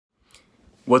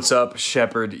What's up,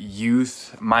 Shepherd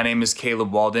Youth? My name is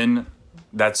Caleb Walden.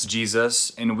 That's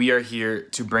Jesus. And we are here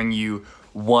to bring you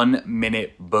 1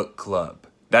 Minute Book Club.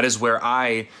 That is where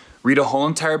I read a whole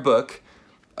entire book,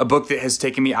 a book that has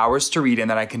taken me hours to read,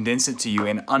 and then I condense it to you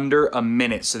in under a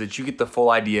minute so that you get the full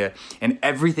idea and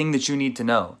everything that you need to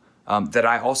know that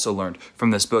I also learned from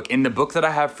this book. And the book that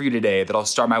I have for you today that I'll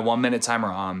start my 1 minute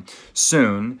timer on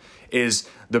soon is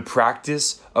The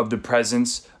Practice of the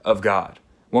Presence of God.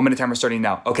 1 minute timer starting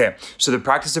now. Okay, so The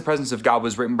Practice of the Presence of God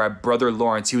was written by Brother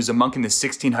Lawrence. He was a monk in the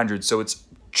 1600s, so it's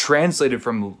translated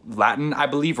from Latin, I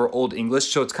believe, or Old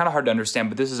English, so it's kind of hard to understand,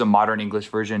 but this is a modern English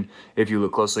version if you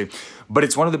look closely. But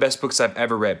it's one of the best books I've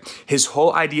ever read. His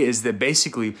whole idea is that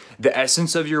basically the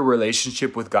essence of your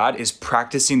relationship with God is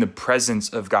practicing the presence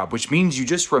of God, which means you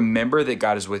just remember that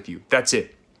God is with you. That's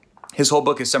it. His whole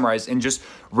book is summarized in just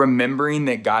remembering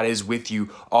that God is with you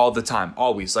all the time,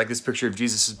 always. Like this picture of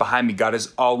Jesus is behind me. God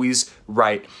is always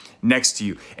right next to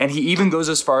you. And he even goes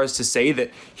as far as to say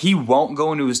that he won't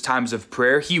go into his times of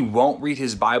prayer, he won't read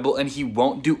his Bible, and he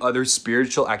won't do other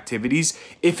spiritual activities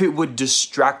if it would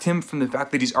distract him from the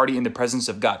fact that he's already in the presence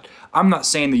of God. I'm not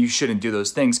saying that you shouldn't do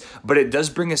those things, but it does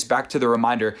bring us back to the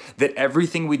reminder that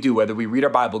everything we do, whether we read our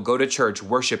Bible, go to church,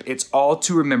 worship, it's all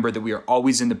to remember that we are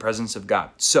always in the presence of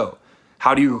God. So,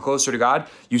 how do you go closer to God?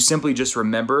 You simply just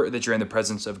remember that you're in the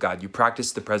presence of God. You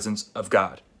practice the presence of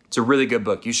God. It's a really good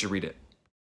book. You should read it.